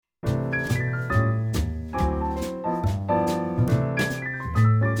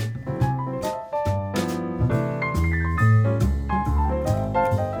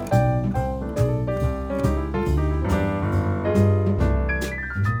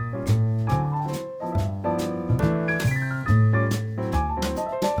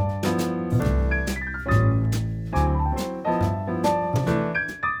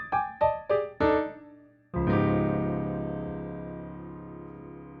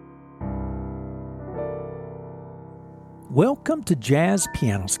Welcome to Jazz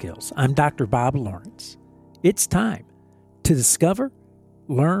Piano Skills. I'm Dr. Bob Lawrence. It's time to discover,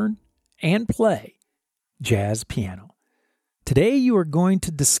 learn, and play jazz piano. Today you are going to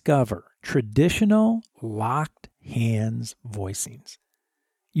discover traditional locked hands voicings.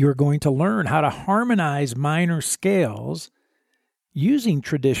 You are going to learn how to harmonize minor scales using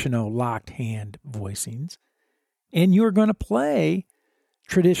traditional locked hand voicings, and you are going to play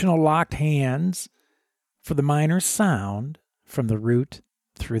traditional locked hands for the minor sound from the root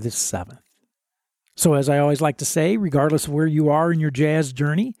through the seventh. So as I always like to say, regardless of where you are in your jazz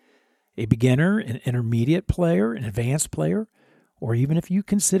journey, a beginner, an intermediate player, an advanced player, or even if you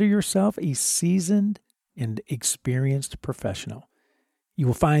consider yourself a seasoned and experienced professional, you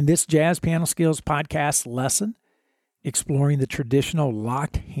will find this Jazz Piano Skills podcast lesson exploring the traditional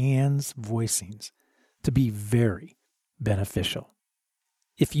locked hands voicings to be very beneficial.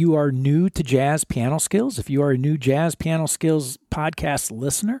 If you are new to Jazz Piano Skills, if you are a new Jazz Piano Skills podcast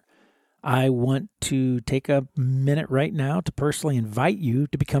listener, I want to take a minute right now to personally invite you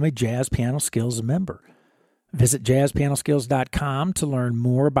to become a Jazz Piano Skills member. Visit jazzpianoskills.com to learn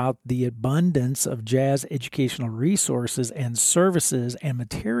more about the abundance of jazz educational resources and services and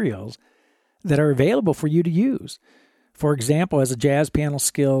materials that are available for you to use. For example, as a Jazz Piano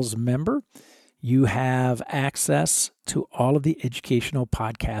Skills member, you have access to all of the educational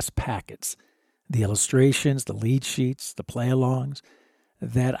podcast packets, the illustrations, the lead sheets, the play-alongs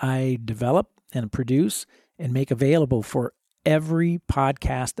that I develop and produce and make available for every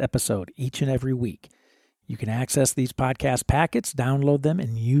podcast episode each and every week. You can access these podcast packets, download them,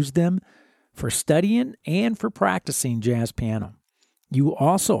 and use them for studying and for practicing jazz piano. You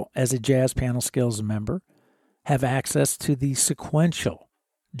also, as a Jazz Piano Skills member, have access to the sequential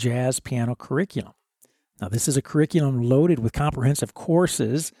jazz piano curriculum. Now, this is a curriculum loaded with comprehensive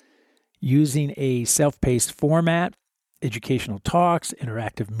courses using a self-paced format, educational talks,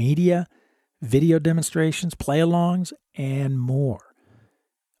 interactive media, video demonstrations, play-alongs, and more.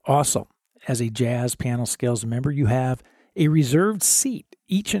 Also, as a Jazz Piano Skills member, you have a reserved seat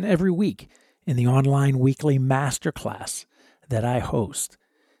each and every week in the online weekly masterclass that I host.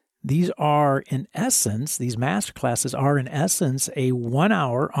 These masterclasses are in essence a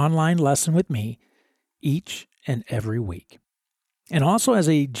 1-hour online lesson with me each and every week. And also as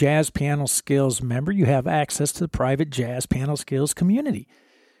a Jazz Piano Skills member, you have access to the private Jazz Piano Skills community,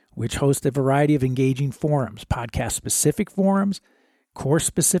 which hosts a variety of engaging forums, podcast-specific forums,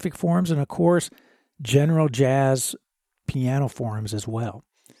 course-specific forums, and of course, general jazz piano forums as well.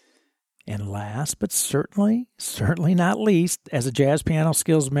 And last, but certainly not least, as a Jazz Piano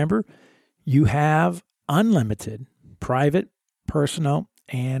Skills member, you have unlimited private, personal,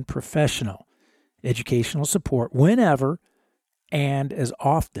 and professional educational support whenever and as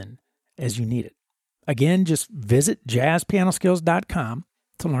often as you need it. Again, just visit jazzpianoskills.com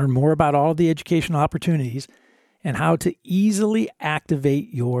to learn more about all of the educational opportunities and how to easily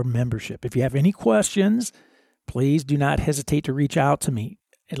activate your membership. If you have any questions, please do not hesitate to reach out to me.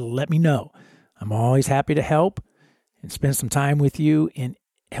 It'll let me know. I'm always happy to help and spend some time with you and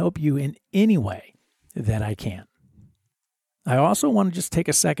help you in any way that I can. I also want to just take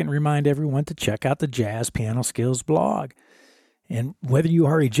a second and remind everyone to check out the Jazz Piano Skills blog. And whether you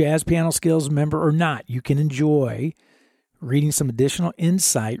are a Jazz Piano Skills member or not, you can enjoy reading some additional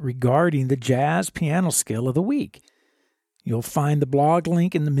insight regarding the jazz piano skill of the week. You'll find the blog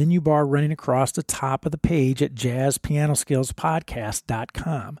link in the menu bar running across the top of the page at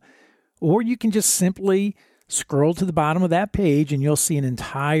jazzpianoskillspodcast.com. Or you can just simply scroll to the bottom of that page and you'll see an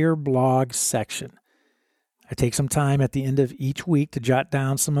entire blog section. I take some time at the end of each week to jot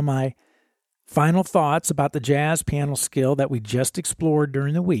down some of my final thoughts about the jazz piano skill that we just explored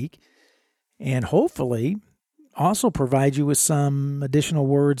during the week, and hopefully also provide you with some additional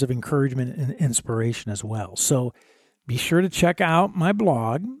words of encouragement and inspiration as well. So be sure to check out my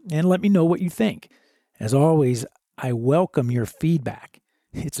blog and let me know what you think. As always, I welcome your feedback.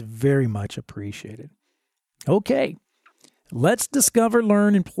 It's very much appreciated. Okay, let's discover,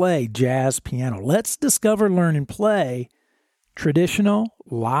 learn, and play jazz piano. Let's discover, learn, and play traditional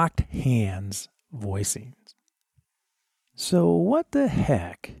locked hands voicings. So what the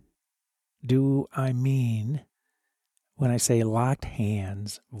heck do I mean when I say locked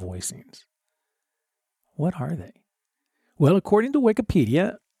hands voicings? What are they? Well, according to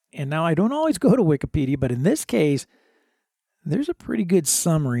Wikipedia, and now I don't always go to Wikipedia, but in this case, there's a pretty good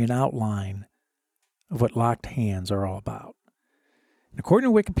summary and outline of what locked hands are all about. And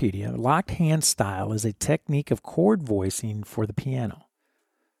according to Wikipedia, locked hand style is a technique of chord voicing for the piano,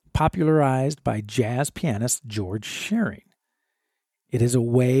 popularized by jazz pianist George Shearing. It is a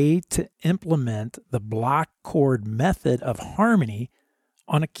way to implement the block chord method of harmony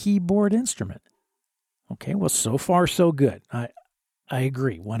on a keyboard instrument. Okay, well, so far so good. I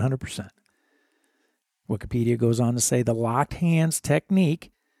agree 100%. Wikipedia goes on to say the locked hands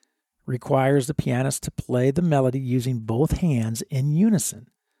technique requires the pianist to play the melody using both hands in unison.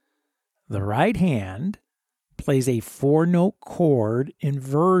 The right hand plays a 4-note chord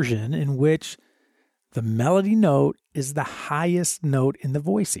inversion in which the melody note is the highest note in the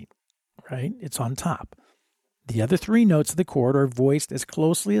voicing, right? It's on top. The other 3 notes of the chord are voiced as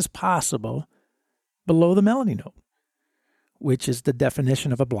closely as possible below the melody note, which is the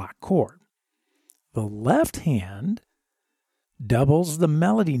definition of a block chord. The left hand doubles the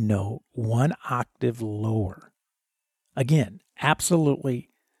melody note 1 octave lower. Again, absolutely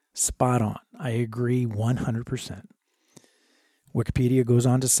spot on. I agree 100%. Wikipedia goes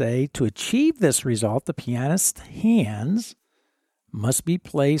on to say, to achieve this result, the pianist's hands must be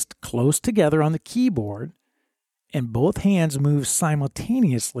placed close together on the keyboard and both hands move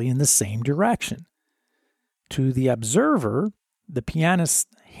simultaneously in the same direction. To the observer, the pianist's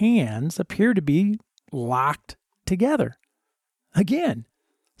hands appear to be locked together. Again,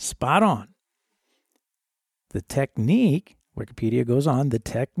 spot on. The technique, Wikipedia goes on, the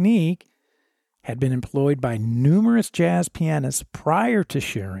technique had been employed by numerous jazz pianists prior to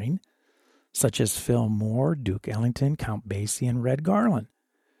Shearing, such as Phil Moore, Duke Ellington, Count Basie, and Red Garland.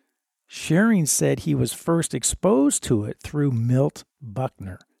 Shearing said he was first exposed to it through Milt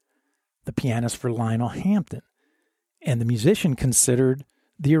Buckner, the pianist for Lionel Hampton, and the musician considered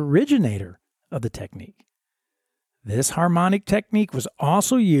the originator of the technique. This harmonic technique was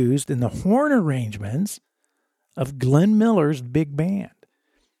also used in the horn arrangements of Glenn Miller's big band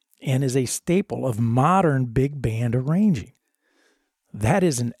and is a staple of modern big band arranging. That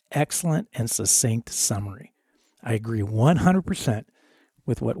is an excellent and succinct summary. I agree 100%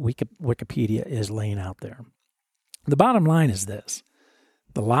 with what Wikipedia is laying out there. The bottom line is this.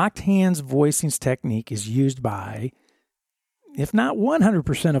 The locked hands voicings technique is used by, if not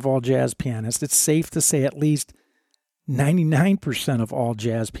 100% of all jazz pianists, it's safe to say at least 99% of all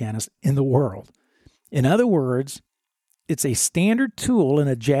jazz pianists in the world. In other words, it's a standard tool in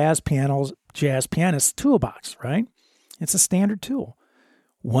a jazz pianist's toolbox, right? It's a standard tool.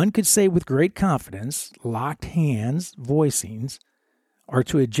 One could say with great confidence, locked hands voicings are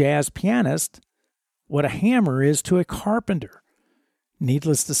to a jazz pianist what a hammer is to a carpenter.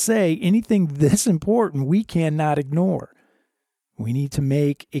 Needless to say, anything this important we cannot ignore. We need to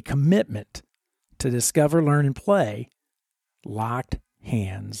make a commitment to discover, learn, and play locked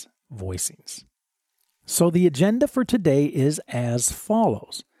hands voicings. So the agenda for today is as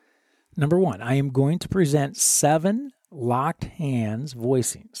follows. Number 1, I am going to present 7 locked hands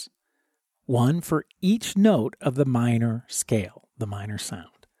voicings, 1 for each note of the minor scale, the minor sound.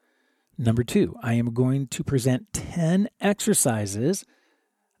 Number 2, I am going to present 10 exercises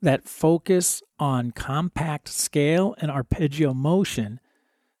that focus on compact scale and arpeggio motion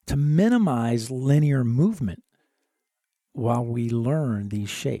to minimize linear movement while we learn these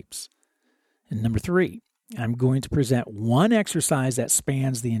shapes. And number 3, I'm going to present 1 exercise that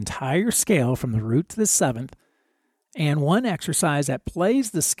spans the entire scale from the root to the 7th, and 1 exercise that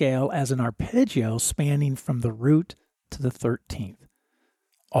plays the scale as an arpeggio spanning from the root to the 13th.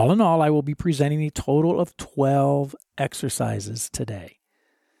 All in all, I will be presenting a total of 12 exercises today.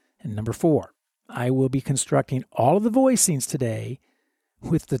 And number 4, I will be constructing all of the voicings today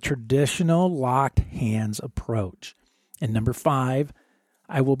with the traditional locked hands approach. And number 5,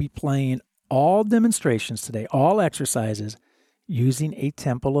 I will be playing all demonstrations today, all exercises, using a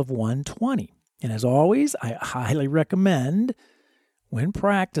tempo of 120. And as always, I highly recommend, when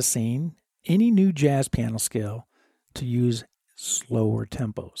practicing any new jazz piano skill, to use slower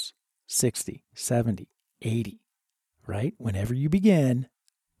tempos, 60, 70, 80, right? Whenever you begin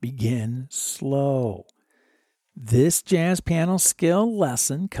slow. This jazz piano skill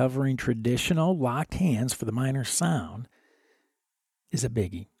lesson covering traditional locked hands for the minor sound is a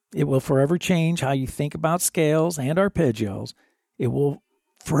biggie. It will forever change how you think about scales and arpeggios. It will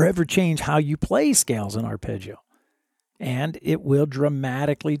forever change how you play scales and arpeggio. And it will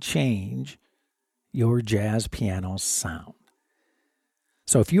dramatically change your jazz piano sound.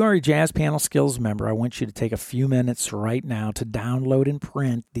 So if you are a Jazz Piano Skills member, I want you to take a few minutes right now to download and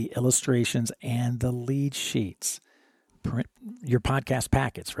print the illustrations and the lead sheets. Print your podcast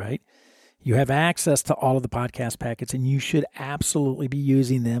packets, right? You have access to all of the podcast packets, and you should absolutely be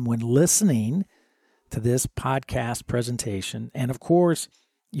using them when listening to this podcast presentation. And of course,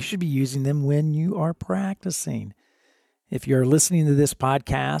 you should be using them when you are practicing. If you're listening to this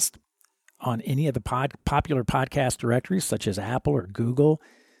podcast on any of the popular podcast directories, such as Apple or Google,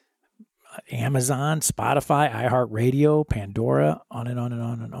 Amazon, Spotify, iHeartRadio, Pandora, on and on and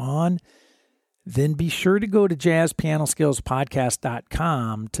on and on, then be sure to go to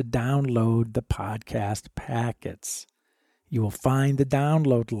jazzpianoskillspodcast.com to download the podcast packets. You will find the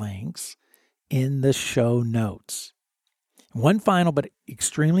download links in the show notes. One final but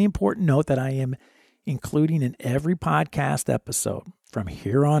extremely important note that I am including in every podcast episode from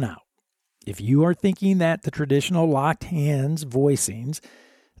here on out. If you are thinking that the traditional locked hands voicings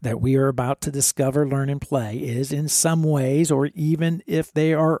that we are about to discover, learn, and play is in some ways, or even if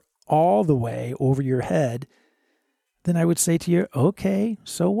they are all the way over your head, then I would say to you, okay,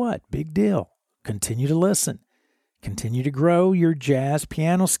 so what? Big deal. Continue to listen. Continue to grow your jazz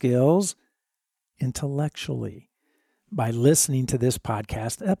piano skills intellectually by listening to this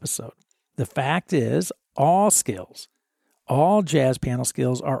podcast episode. The fact is, all skills, all jazz piano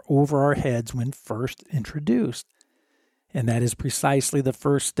skills are over our heads when first introduced. And that is precisely the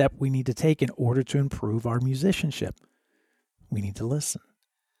first step we need to take in order to improve our musicianship. We need to listen.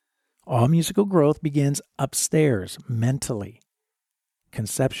 All musical growth begins upstairs, mentally,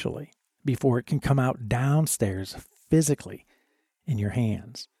 conceptually, before it can come out downstairs, physically, in your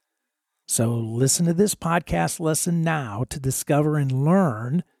hands. So listen to this podcast lesson now to discover and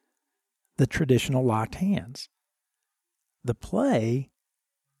learn the traditional locked hands. The play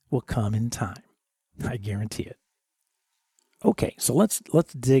will come in time. I guarantee it. Okay, so let's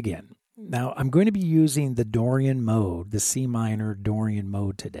dig in. Now, I'm going to be using the Dorian mode, the C minor Dorian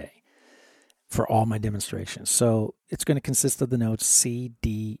mode today for all my demonstrations. So it's going to consist of the notes C,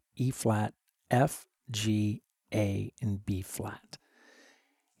 D, E flat, F, G, A, and B flat.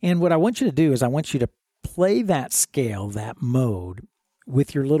 And what I want you to do is I want you to play that scale, that mode,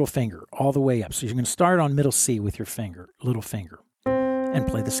 with your little finger all the way up. So you're going to start on middle C with your little finger, and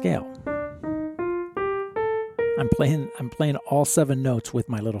play the scale. I'm playing all 7 notes with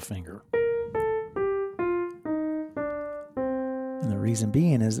my little finger. And the reason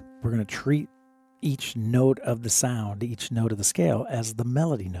being is we're going to treat each note of the sound, each note of the scale, as the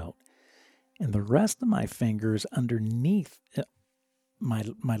melody note. And the rest of my fingers underneath my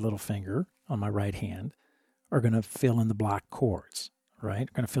little finger on my right hand are going to fill in the block chords, right?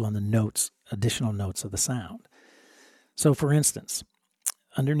 Are going to fill in the notes, additional notes of the sound. So for instance,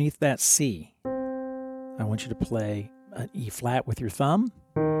 underneath that C, I want you to play an E flat with your thumb,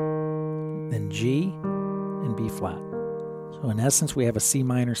 then G, and B flat. So in essence, we have a C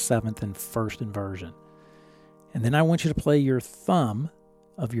minor 7th and first inversion. And then I want you to play your thumb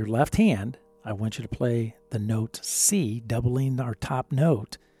of your left hand. I want you to play the note C, doubling our top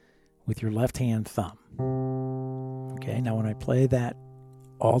note with your left hand thumb. Okay, now when I play that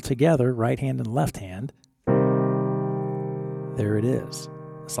all together, right hand and left hand, there it is.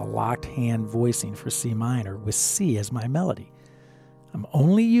 It's a locked hand voicing for C minor with C as my melody. I'm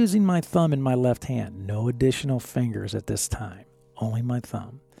only using my thumb in my left hand, no additional fingers at this time, only my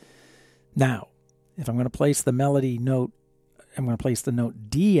thumb. Now, if I'm going to place the melody note, I'm going to place the note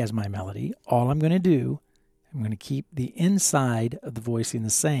D as my melody. All I'm going to do, I'm going to keep the inside of the voicing the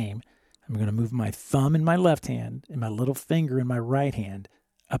same. I'm going to move my thumb in my left hand and my little finger in my right hand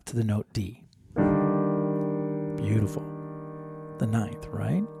up to the note D. Beautiful. The 9th,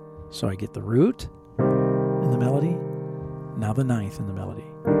 right? So I get the root in the melody, now the 9th in the melody.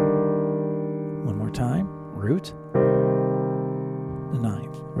 One more time, root, the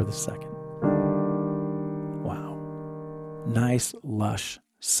 9th, or the 2nd. Wow. Nice, lush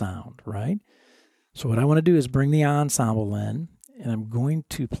sound, right? So what I want to do is bring the ensemble in, and I'm going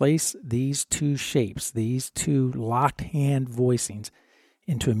to place these 2 shapes, these 2 locked hand voicings,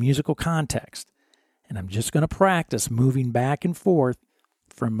 into a musical context. And I'm just going to practice moving back and forth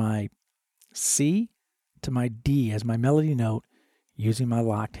from my C to my D as my melody note using my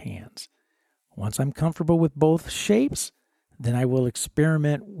locked hands. Once I'm comfortable with both shapes, then I will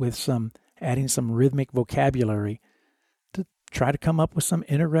experiment with adding some rhythmic vocabulary to try to come up with some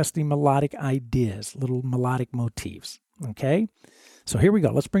interesting melodic ideas, little melodic motifs. Okay? So here we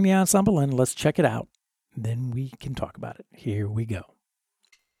go. Let's bring the ensemble in. Let's check it out. Then we can talk about it. Here we go.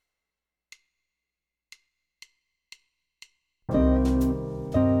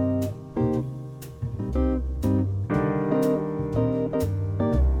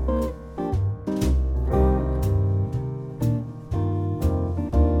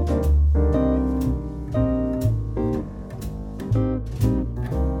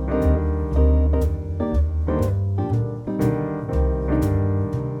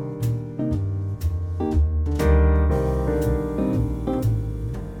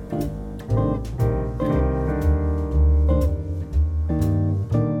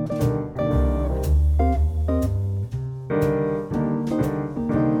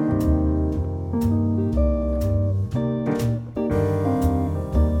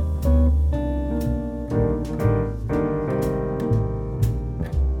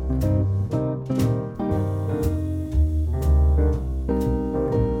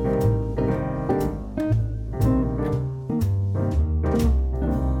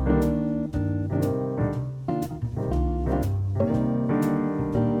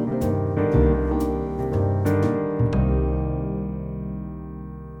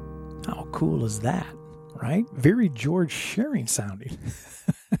 How cool is that, right? Very George Shearing sounding.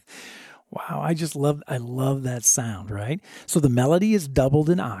 Wow, I love that sound, right? So the melody is doubled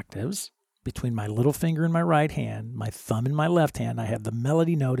in octaves between my little finger in my right hand, my thumb in my left hand. I have the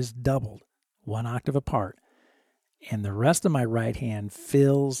melody note is doubled, 1 octave apart. And the rest of my right hand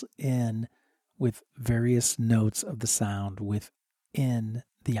fills in with various notes of the sound within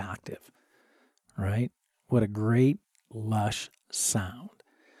the octave, right? What a great, lush sound.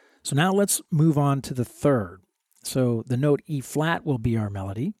 So now let's move on to the third. So the note E flat will be our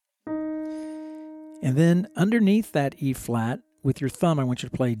melody. And then underneath that E flat, with your thumb, I want you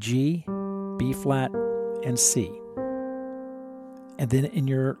to play G, B flat, and C. And then in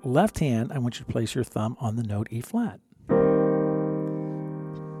your left hand, I want you to place your thumb on the note E flat.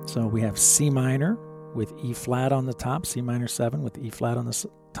 So we have C minor with E flat on the top, C minor 7 with E flat on the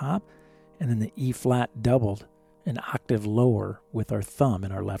top, and then the E flat doubled an octave lower with our thumb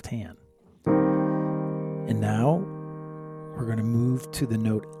in our left hand. And now we're going to move to the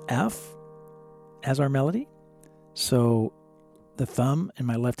note F as our melody. So the thumb in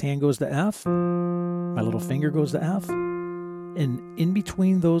my left hand goes to F, my little finger goes to F, and in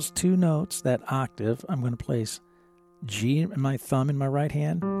between those two notes, that octave, I'm going to place G in my thumb in my right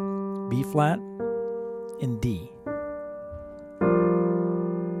hand, B flat, and D.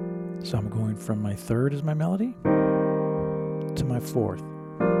 So I'm going from my third as my melody to my fourth.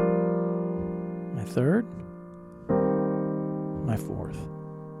 My third, my fourth.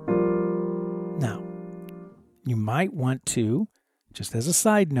 Now, you might want to, just as a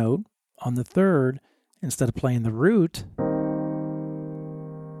side note, on the third, instead of playing the root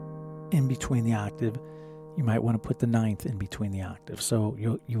in between the octave, you might want to put the ninth in between the octaves. So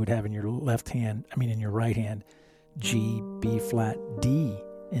you would have in your in your right hand, G, B flat, D,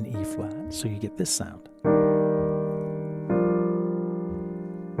 and E flat. So you get this sound.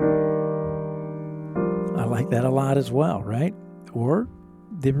 I like that a lot as well, right? Or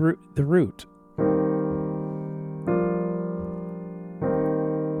the root.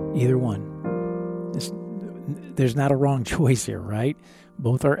 Either one. There's not a wrong choice here, right?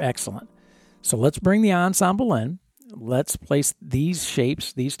 Both are excellent. So let's bring the ensemble in. Let's place these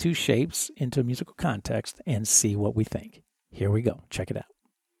two shapes into a musical context and see what we think. Here we go. Check it out.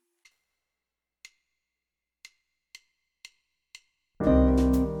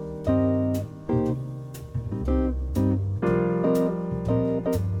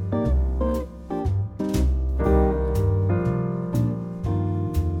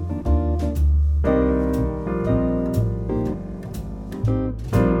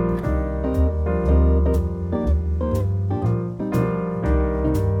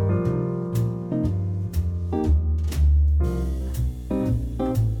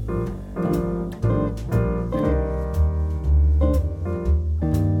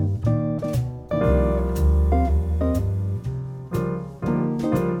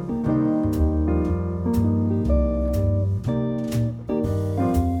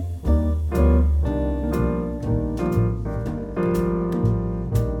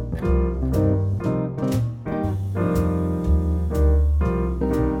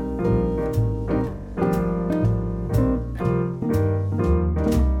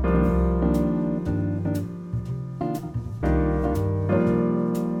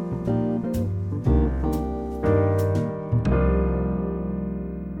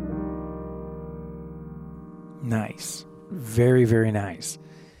 Nice. Very, very nice.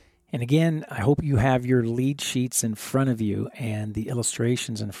 And again, I hope you have your lead sheets in front of you and the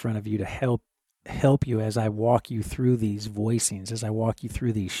illustrations in front of you to help you as I walk you through these voicings, as I walk you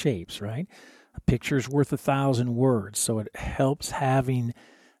through these shapes, right? A picture's worth 1,000 words, so it helps having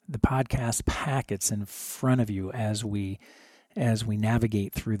the podcast packets in front of you as we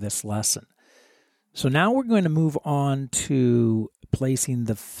navigate through this lesson. So now we're going to move on to placing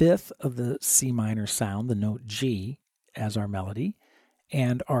the fifth of the C minor sound, the note G, as our melody,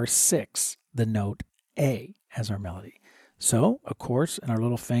 and our sixth, the note A, as our melody. So, of course, in our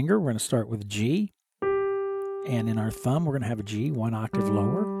little finger, we're going to start with G, and in our thumb, we're going to have a G 1 octave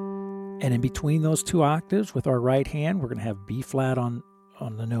lower, and in between those 2 octaves, with our right hand, we're going to have B flat on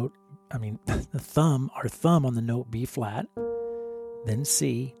the note, our thumb on the note B flat, then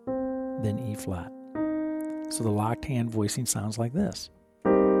C, then E flat. So the locked hand voicing sounds like this.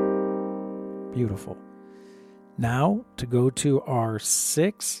 Beautiful. Now, to go to our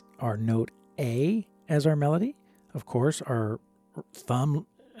 6, our note A as our melody. Of course, our thumb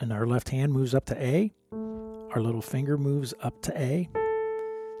in our left hand moves up to A. Our little finger moves up to A.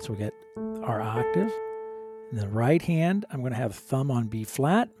 So we get our octave. In the right hand, I'm going to have thumb on B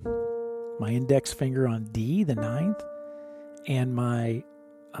flat, my index finger on D, the 9th, and my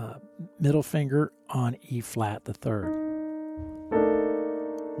middle finger on E flat, the third.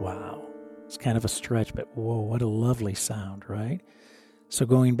 Wow. It's kind of a stretch, but whoa, what a lovely sound, right? So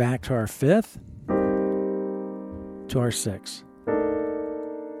going back to our fifth, to our sixth.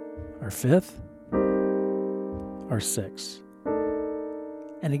 Our fifth, our sixth.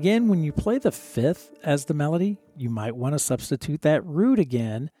 And again, when you play the fifth as the melody, you might want to substitute that root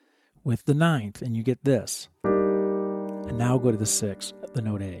again with the ninth, and you get this. And now go to the sixth, the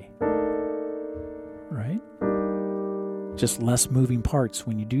note A. Right? Just less moving parts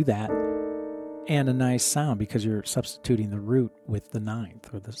when you do that, and a nice sound because you're substituting the root with the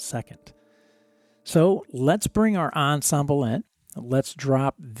ninth or the second. So let's bring our ensemble in. Let's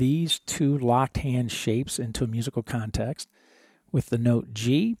drop these two locked hand shapes into a musical context with the note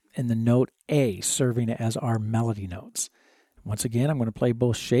G and the note A serving as our melody notes. Once again, I'm going to play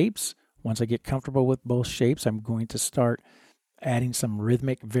both shapes. Once I get comfortable with both shapes, I'm going to start adding some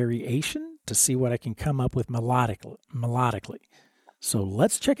rhythmic variation to see what I can come up with melodically. So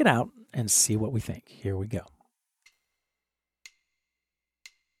let's check it out and see what we think. Here we go.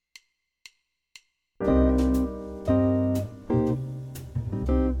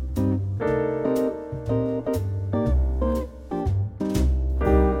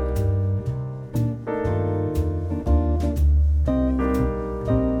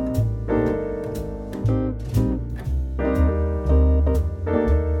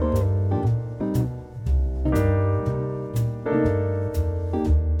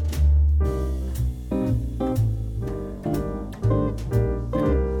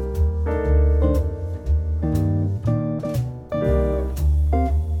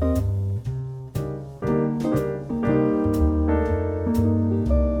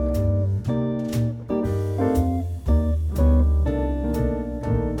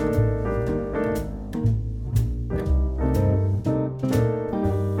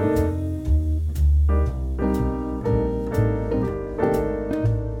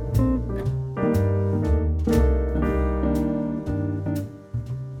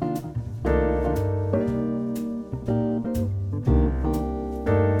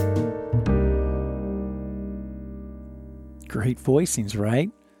 Great voicings,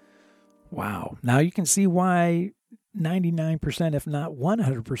 right? Wow. Now you can see why 99%, if not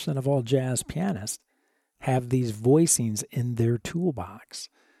 100% of all jazz pianists have these voicings in their toolbox.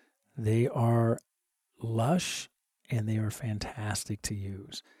 They are lush and they are fantastic to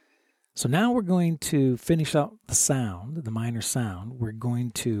use. So now we're going to finish up the sound, the minor sound. We're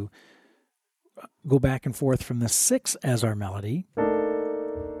going to go back and forth from the sixth as our melody,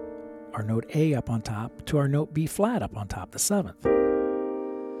 our note A up on top, to our note B flat up on top, the seventh.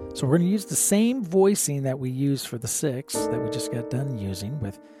 So we're going to use the same voicing that we used for the sixth that we just got done using,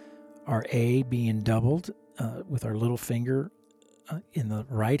 with our A being doubled with our little finger in the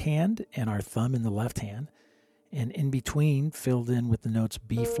right hand and our thumb in the left hand, and in between filled in with the notes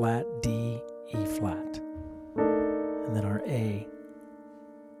B flat, D, E flat, and then our A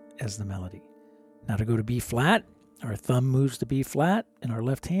as the melody. Now to go to B flat, our thumb moves to B flat in our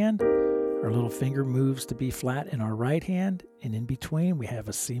left hand, our little finger moves to B flat in our right hand, and in between we have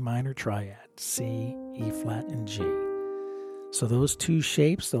a C minor triad, C, E flat, and G. So those two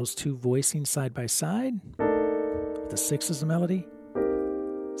shapes, those two voicings side by side, the sixth is the melody,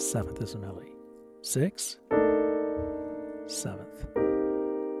 seventh is the melody. Sixth, seventh.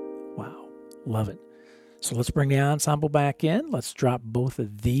 Wow, love it. So let's bring the ensemble back in. Let's drop both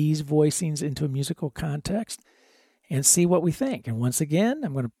of these voicings into a musical context and see what we think. And once again,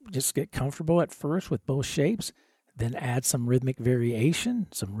 I'm going to just get comfortable at first with both shapes, then add some rhythmic variation,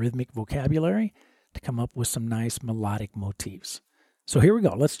 some rhythmic vocabulary to come up with some nice melodic motifs. So here we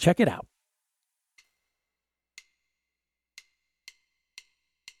go. Let's check it out.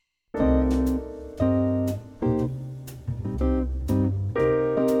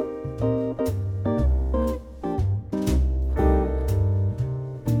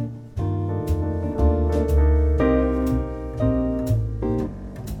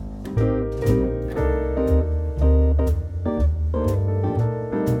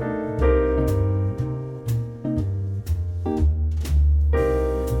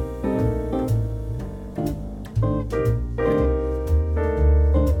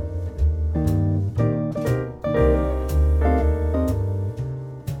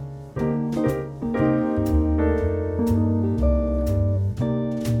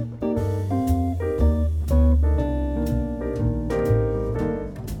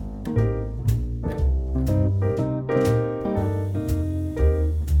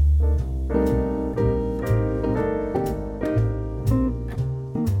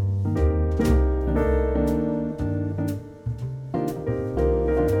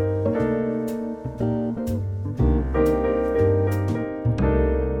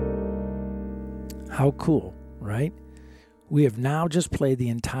 cool, right? We have now just played the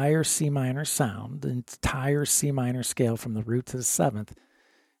entire C minor sound, the entire C minor scale from the root to the seventh,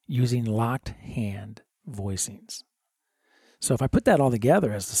 using locked hand voicings. So if I put that all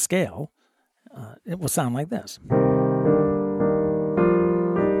together as the scale, it will sound like this.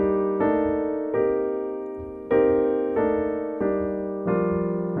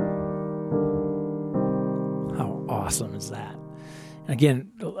 How awesome is that?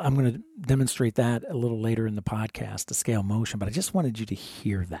 Again, I'm going to demonstrate that a little later in the podcast, the scale motion, but I just wanted you to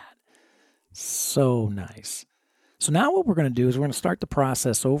hear that. So nice. So now what we're going to do is we're going to start the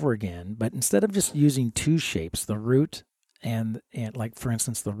process over again, but instead of just using two shapes, the root and like, for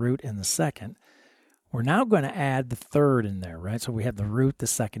instance, the root and the second, we're now going to add the third in there, right? So we have the root, the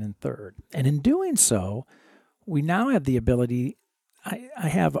second, and third. And in doing so, we now have the ability, I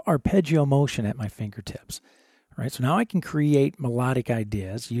have arpeggio motion at my fingertips, right? So now I can create melodic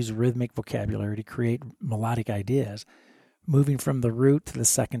ideas, use rhythmic vocabulary to create melodic ideas, moving from the root to the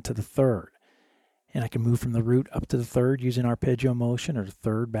second to the third. And I can move from the root up to the third using arpeggio motion, or the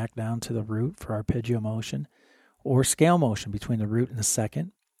third back down to the root for arpeggio motion, or scale motion between the root and the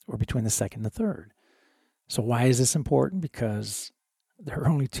second, or between the second and the third. So why is this important? Because there are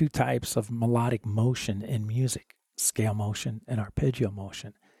only two types of melodic motion in music, scale motion and arpeggio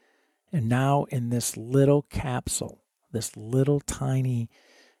motion. And now in this little capsule, this little tiny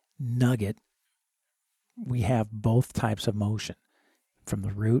nugget, we have both types of motion, from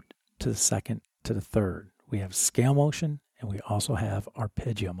the root to the second to the third. We have scale motion, and we also have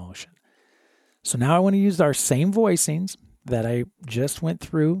arpeggio motion. So now I want to use our same voicings that I just went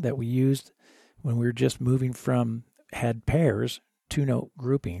through, that we used when we were just moving from, had pairs, 2-note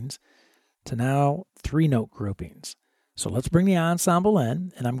groupings, to now 3-note groupings. So let's bring the ensemble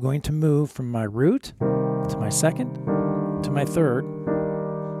in, and I'm going to move from my root to my second to my third,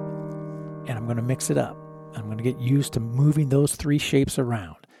 and I'm going to mix it up. I'm going to get used to moving those three shapes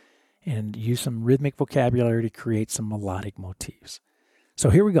around and use some rhythmic vocabulary to create some melodic motifs. So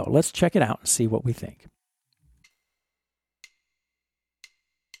here we go. Let's check it out and see what we think.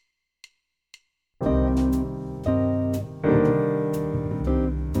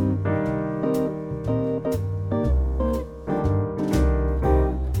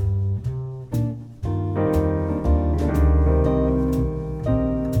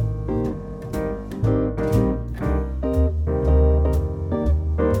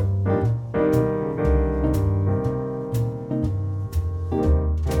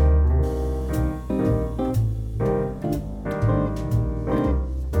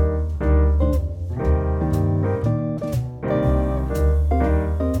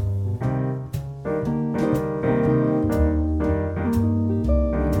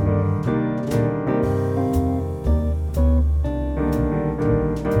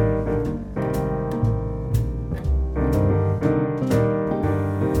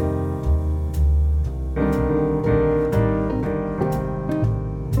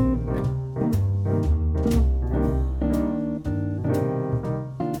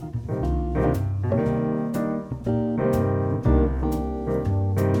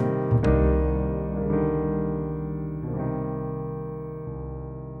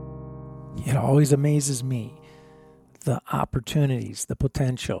 It always amazes me, the opportunities, the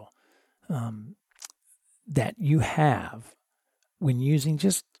potential that you have when using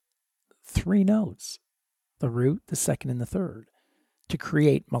just 3 notes, the root, the second, and the third, to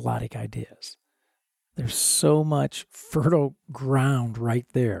create melodic ideas. There's so much fertile ground right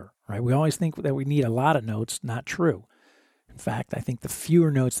there, right? We always think that we need a lot of notes. Not true. In fact, I think the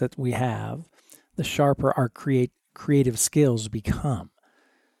fewer notes that we have, the sharper our creative skills become.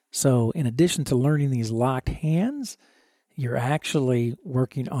 So in addition to learning these locked hands, you're actually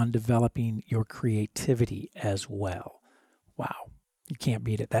working on developing your creativity as well. Wow, you can't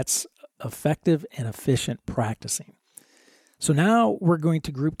beat it. That's effective and efficient practicing. So now we're going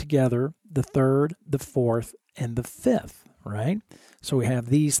to group together the third, the fourth, and the fifth, right? So we have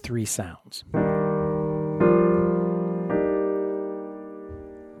these 3 sounds.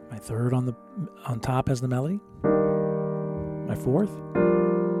 My third on top as the melody, my fourth,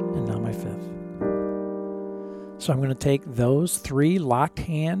 and now my fifth. So I'm going to take those 3 locked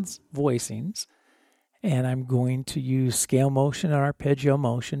hands voicings, and I'm going to use scale motion and arpeggio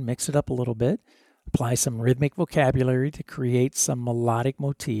motion, mix it up a little bit, apply some rhythmic vocabulary to create some melodic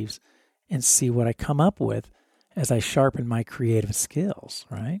motifs, and see what I come up with as I sharpen my creative skills,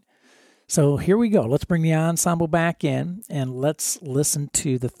 right? So here we go. Let's bring the ensemble back in, and let's listen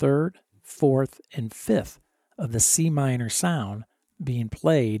to the third, fourth, and fifth of the C minor sound being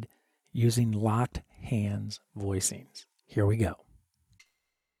played using locked hands voicings. Here we go.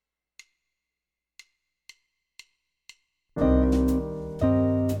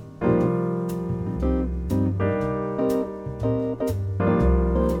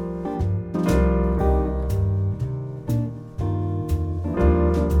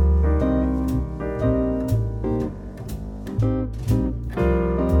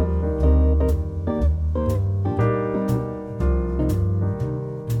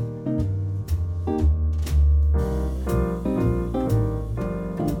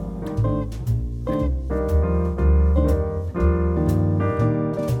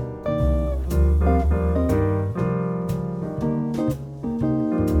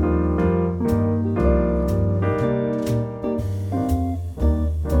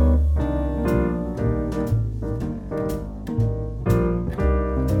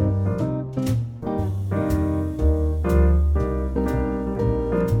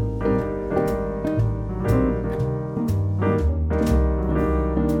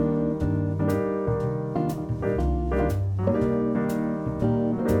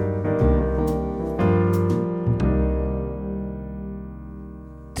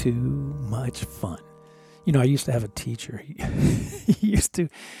 too much fun. You know, I used to have a teacher. He used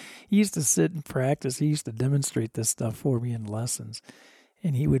to sit and practice. He used to demonstrate this stuff for me in lessons.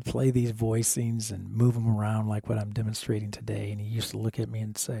 And he would play these voicings and move them around like what I'm demonstrating today. And he used to look at me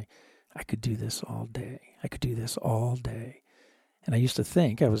and say, I could do this all day. I could do this all day. And I used to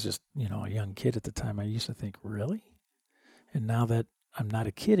think, I was just, a young kid at the time. I used to think, really? And now that I'm not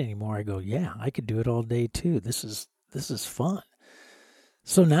a kid anymore, I go, yeah, I could do it all day too. This is fun.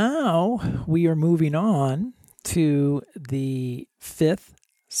 So now we are moving on to the 5th,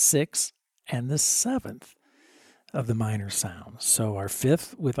 6th, and the 7th of the minor sounds. So our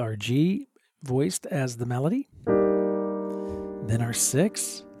 5th with our G voiced as the melody, then our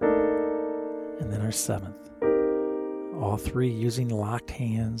 6th, and then our 7th. All three using locked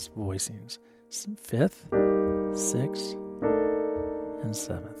hands voicings. 5th, 6th, and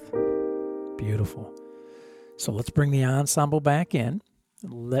 7th. Beautiful. So let's bring the ensemble back in.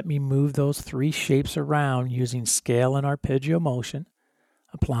 Let me move those three shapes around using scale and arpeggio motion,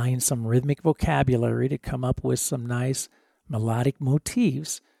 applying some rhythmic vocabulary to come up with some nice melodic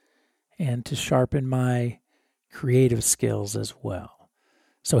motifs and to sharpen my creative skills as well.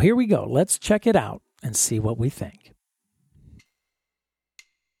 So here we go. Let's check it out and see what we think.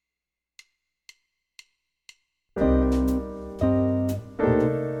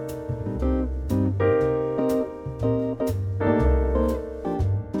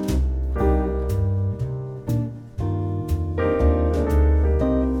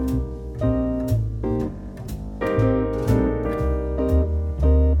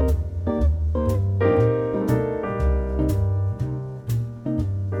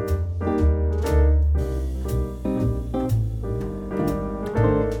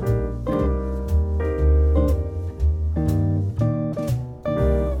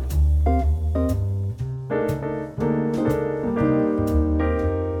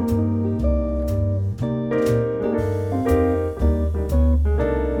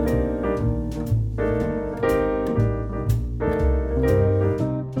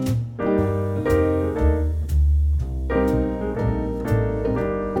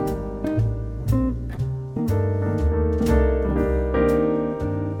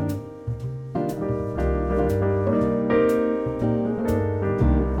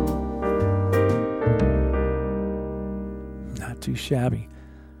 Too shabby.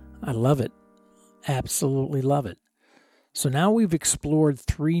 I love it. Absolutely love it. So now we've explored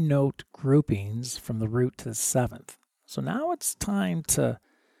 3-note groupings from the root to the 7th. So now it's time to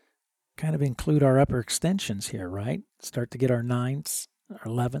kind of include our upper extensions here, right? Start to get our 9ths, our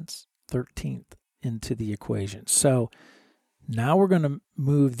 11ths, 13th into the equation. So now we're going to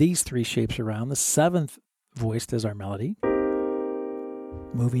move these three shapes around. The 7th voiced as our melody,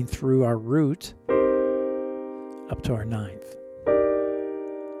 moving through our root up to our 9th.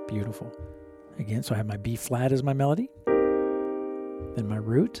 Beautiful. Again, so I have my B flat as my melody, then my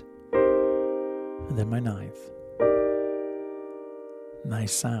root, and then my 9th.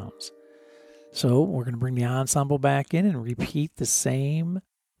 Nice sounds. So we're going to bring the ensemble back in and repeat the same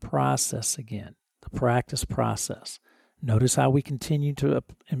process again, the practice process. Notice how we continue to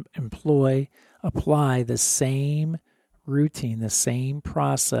apply the same routine, the same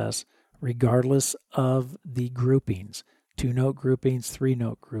process, regardless of the groupings. 2-note groupings,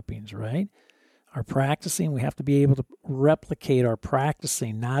 3-note groupings, right? Our practicing, we have to be able to replicate our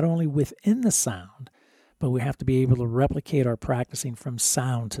practicing not only within the sound, but we have to be able to replicate our practicing from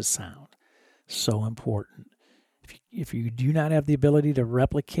sound to sound. So important. If you do not have the ability to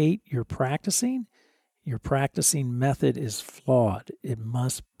replicate your practicing method is flawed. It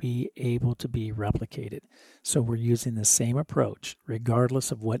must be able to be replicated. So we're using the same approach,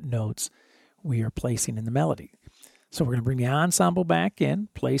 regardless of what notes we are placing in the melody. So we're going to bring the ensemble back in,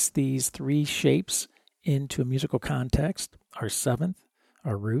 place these three shapes into a musical context, our 7th,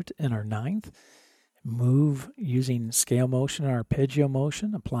 our root, and our 9th. Move using scale motion and arpeggio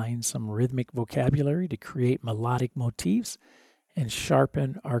motion, applying some rhythmic vocabulary to create melodic motifs and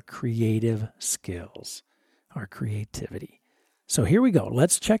sharpen our creative skills, our creativity. So here we go.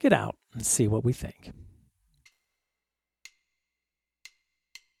 Let's check it out and see what we think.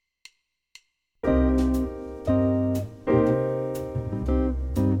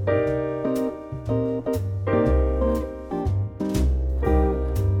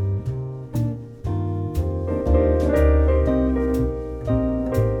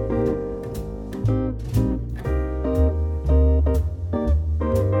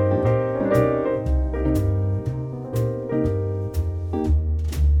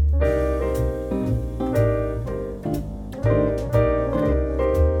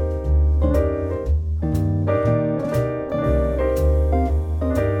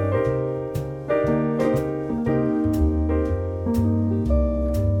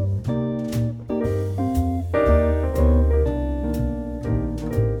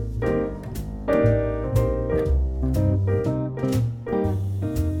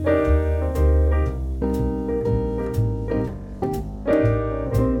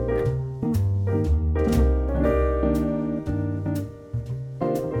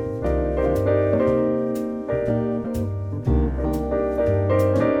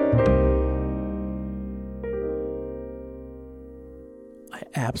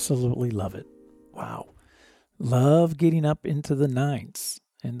 absolutely love it. Wow. Love getting up into the 9s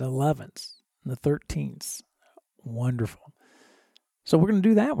and the 11s and the 13s. Wonderful. So we're going to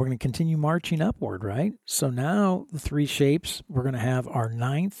do that. We're going to continue marching upward, right? So now the 3 shapes, we're going to have our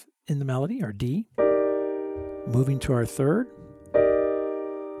 9th in the melody, our D, moving to our 3rd,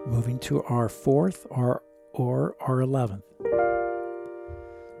 moving to our 4th or our 11th.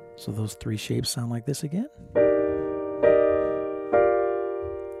 So those 3 shapes sound like this again.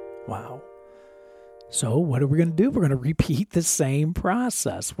 Wow. So what are we going to do? We're going to repeat the same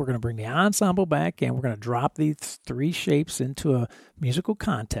process. We're going to bring the ensemble back in. We're going to drop these 3 shapes into a musical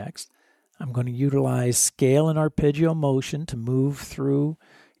context. I'm going to utilize scale and arpeggio motion to move through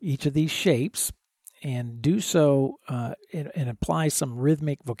each of these shapes and do so and apply some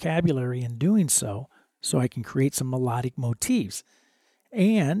rhythmic vocabulary in doing so I can create some melodic motifs.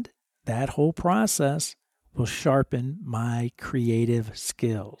 And that whole process will sharpen my creative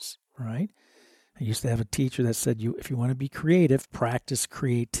skills, right? I used to have a teacher that said, if you want to be creative, practice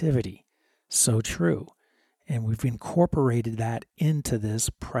creativity. So true. And we've incorporated that into this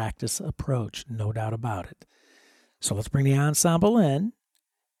practice approach, no doubt about it. So let's bring the ensemble in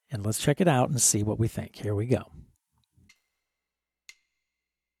and let's check it out and see what we think. Here we go.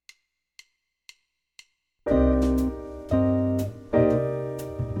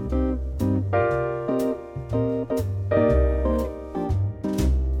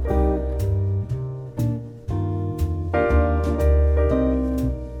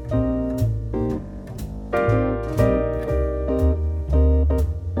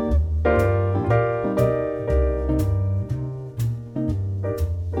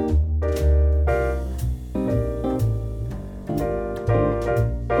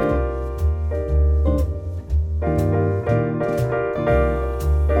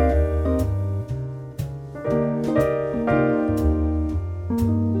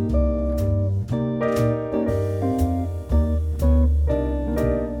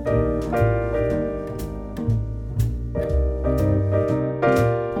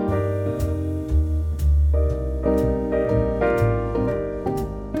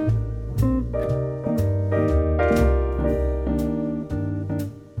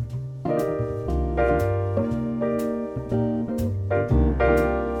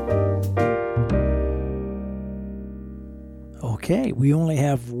 Okay, we only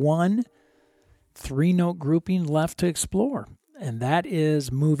have one 3-note grouping left to explore, and that is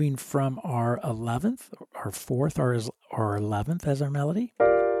moving from our 11th, our 4th, or 11th as our melody,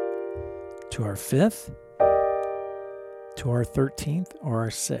 to our 5th, to our 13th, or our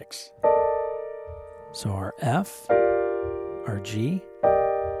 6th. So our F, our G,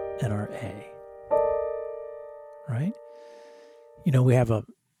 and our A, right? You know, we have a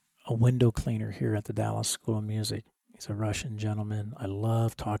window cleaner here at the Dallas School of Music. He's a Russian gentleman. I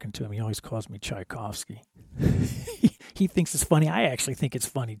love talking to him. He always calls me Tchaikovsky. He thinks it's funny. I actually think it's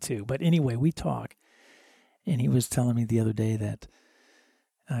funny too. But anyway, we talk. And he was telling me the other day that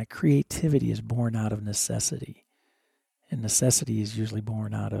creativity is born out of necessity. And necessity is usually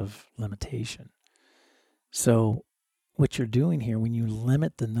born out of limitation. So what you're doing here, when you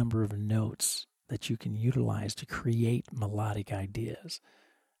limit the number of notes that you can utilize to create melodic ideas,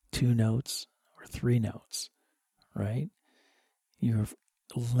 2 notes or 3 notes, right? You've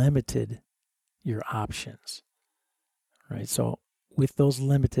limited your options, right? So with those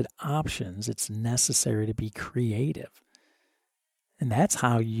limited options, it's necessary to be creative. And that's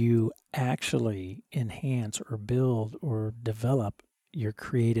how you actually enhance or build or develop your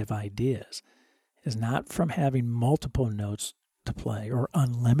creative ideas, is not from having multiple notes to play or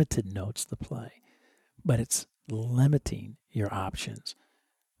unlimited notes to play, but it's limiting your options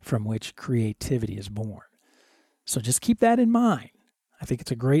from which creativity is born. So just keep that in mind. I think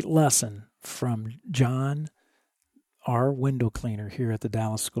it's a great lesson from John, our window cleaner here at the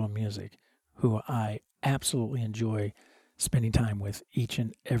Dallas School of Music, who I absolutely enjoy spending time with each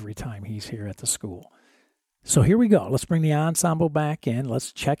and every time he's here at the school. So here we go. Let's bring the ensemble back in.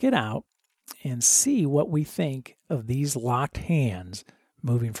 Let's check it out and see what we think of these locked hands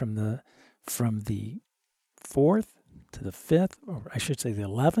moving from the 4th to the 5th, or I should say the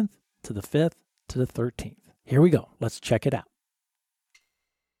 11th to the 5th to the 13th. Here we go. Let's check it out.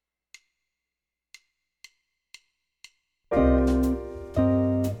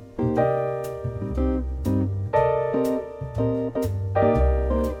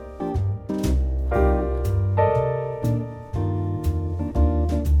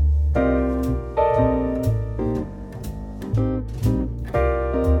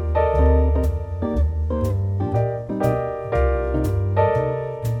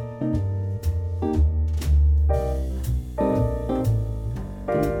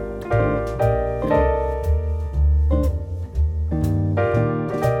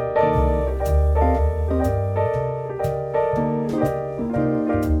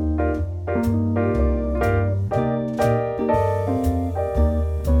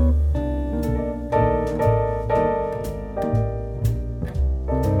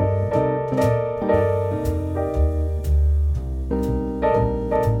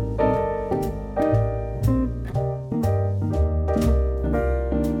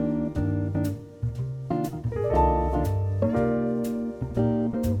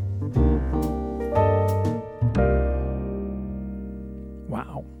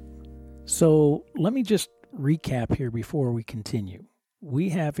 Wow. So let me just recap here before we continue. We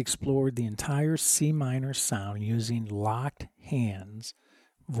have explored the entire C minor sound using locked hands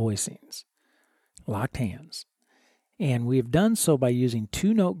voicings. Locked hands. And we have done so by using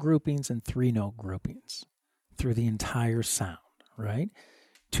 2-note groupings and 3-note groupings through the entire sound, right?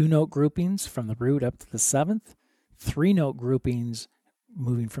 2-note groupings from the root up to the 7th, 3-note groupings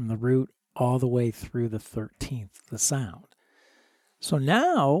moving from the root all the way through the 13th, the sound. So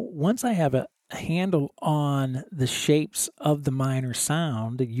now, once I have a handle on the shapes of the minor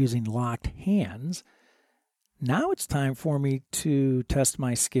sound using locked hands, now it's time for me to test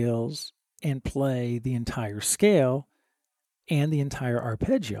my skills and play the entire scale and the entire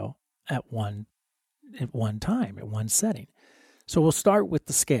arpeggio at one time, at one setting. So we'll start with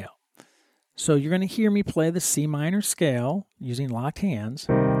the scale. So you're going to hear me play the C minor scale using locked hands.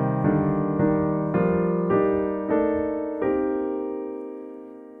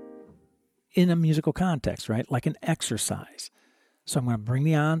 In a musical context, right? Like an exercise. So I'm going to bring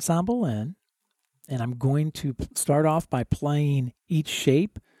the ensemble in, and I'm going to start off by playing each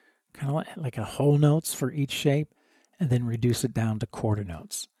shape, kind of like a whole notes for each shape, and then reduce it down to quarter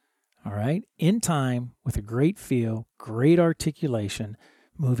notes. All right? In time, with a great feel, great articulation,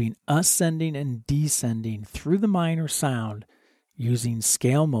 moving ascending and descending through the minor sound using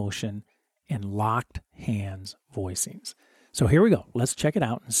scale motion and locked hands voicings. So here we go. Let's check it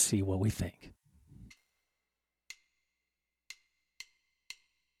out and see what we think.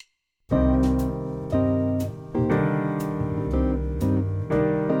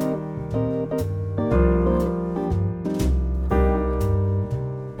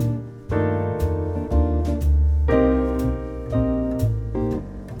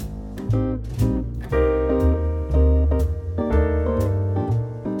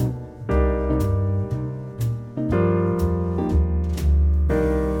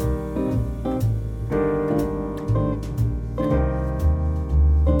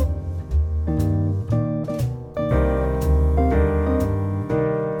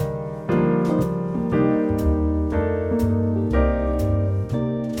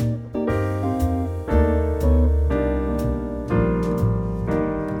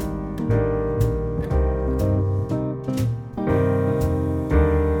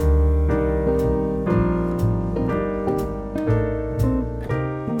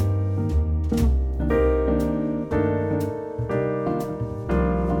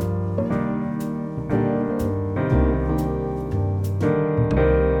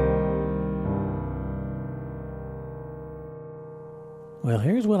 Well,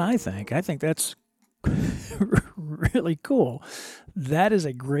 here's what I think. I think that's really cool. That is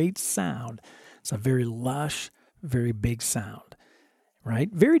a great sound. It's a very lush, very big sound, right?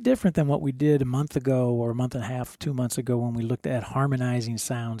 Very different than what we did a month ago or a month and a half, 2 months ago when we looked at harmonizing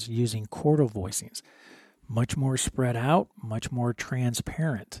sounds using quartal voicings. Much more spread out, much more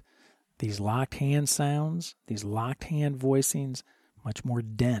transparent. These locked hand sounds, these locked hand voicings, much more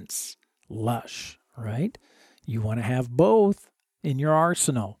dense, lush, right? You want to have both in your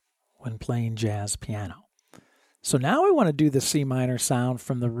arsenal when playing jazz piano. So now I want to do the C minor sound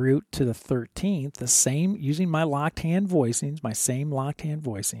from the root to the 13th, the same, using my locked hand voicings, my same locked hand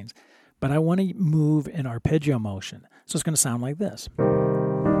voicings, but I want to move in arpeggio motion. So it's going to sound like this.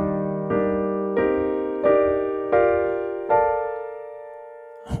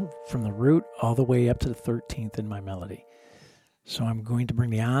 From the root all the way up to the 13th in my melody. So I'm going to bring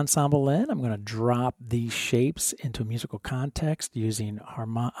the ensemble in. I'm going to drop these shapes into a musical context using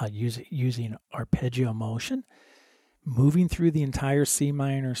arpeggio motion, moving through the entire C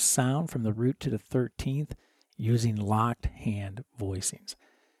minor sound from the root to the 13th using locked hand voicings.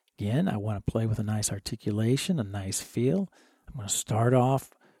 Again, I want to play with a nice articulation, a nice feel. I'm going to start off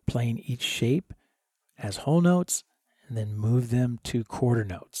playing each shape as whole notes and then move them to quarter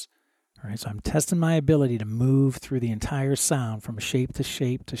notes. All right, so I'm testing my ability to move through the entire sound from shape to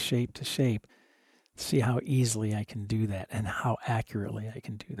shape to shape to shape. See how easily I can do that and how accurately I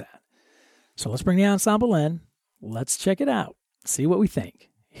can do that. So let's bring the ensemble in. Let's check it out. See what we think.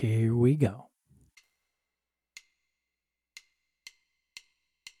 Here we go.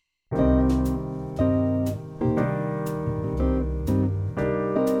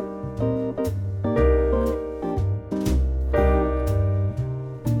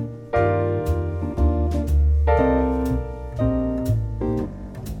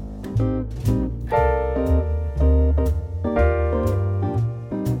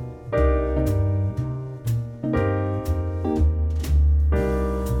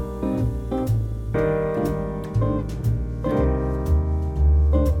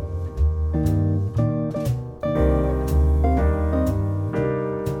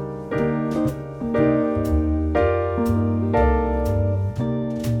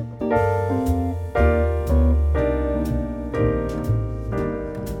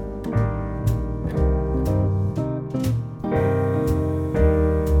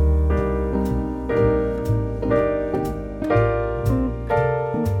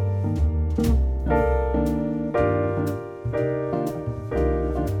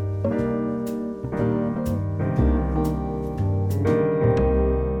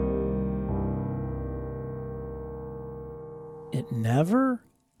 never,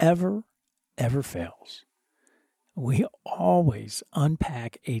 ever, ever fails. We always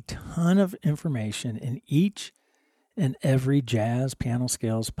unpack a ton of information in each and every Jazz Piano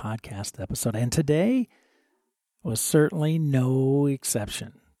Skills podcast episode, and today was certainly no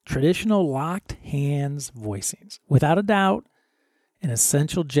exception. Traditional locked hands voicings. Without a doubt, an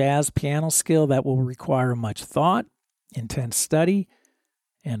essential jazz piano skill that will require much thought, intense study,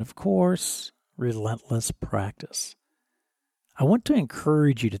 and of course, relentless practice. I want to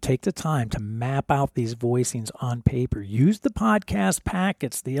encourage you to take the time to map out these voicings on paper. Use the podcast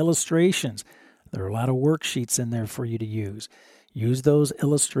packets, the illustrations. There are a lot of worksheets in there for you to use. Use those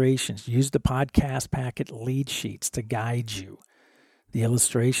illustrations. Use the podcast packet lead sheets to guide you. The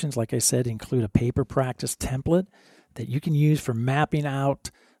illustrations, like I said, include a paper practice template that you can use for mapping out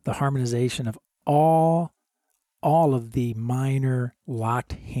the harmonization of all of the minor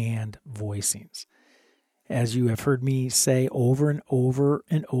locked hand voicings. As you have heard me say over and over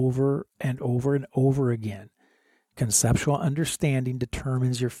and over and over and over again, conceptual understanding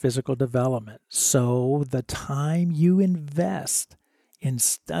determines your physical development. So the time you invest in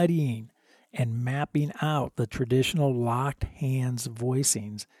studying and mapping out the traditional locked hands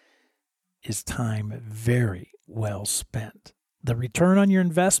voicings is time very well spent. The return on your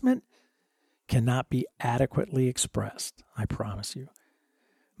investment cannot be adequately expressed, I promise you.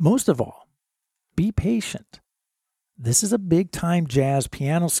 Most of all, be patient. This is a big-time jazz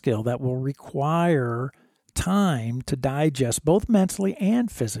piano skill that will require time to digest both mentally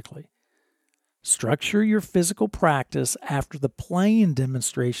and physically. Structure your physical practice after the playing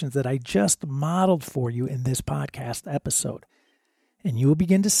demonstrations that I just modeled for you in this podcast episode. And you will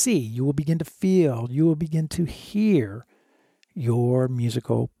begin to see, you will begin to feel, you will begin to hear your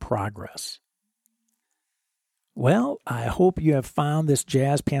musical progress. Well, I hope you have found this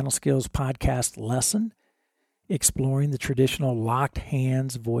Jazz Piano Skills podcast lesson, exploring the traditional locked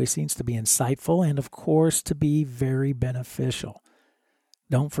hands voicings, to be insightful and, of course, to be very beneficial.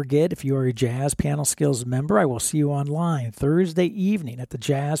 Don't forget, if you are a Jazz Piano Skills member, I will see you online Thursday evening at the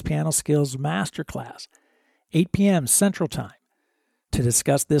Jazz Piano Skills Masterclass, 8 p.m. Central Time, to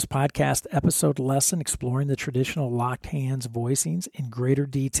discuss this podcast episode lesson, exploring the traditional locked hands voicings in greater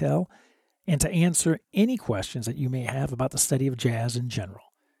detail, and to answer any questions that you may have about the study of jazz in general.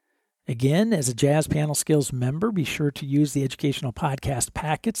 Again, as a Jazz Piano Skills member, be sure to use the educational podcast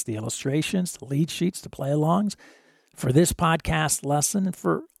packets, the illustrations, the lead sheets, the play-alongs for this podcast lesson and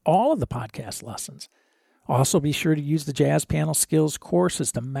for all of the podcast lessons. Also, be sure to use the Jazz Piano Skills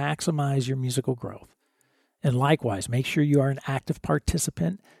courses to maximize your musical growth. And likewise, make sure you are an active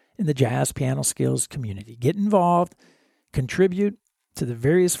participant in the Jazz Piano Skills community. Get involved, contribute to the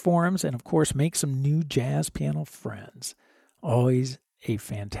various forums, and of course, make some new jazz piano friends. Always a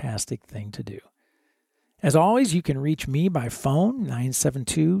fantastic thing to do. As always, you can reach me by phone,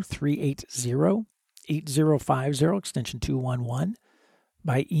 972-380-8050, extension 211,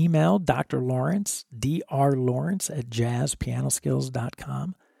 by email, Dr. Lawrence, drlawrence at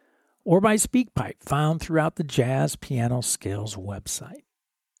jazzpianoskills.com, or by SpeakPipe, found throughout the Jazz Piano Skills website.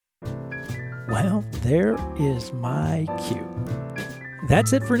 Well, there is my cue.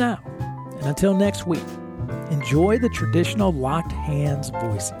 That's it for now. And until next week, enjoy the traditional locked hands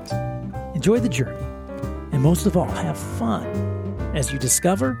voicings. Enjoy the journey. And most of all, have fun as you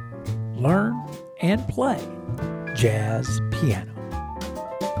discover, learn, and play jazz piano.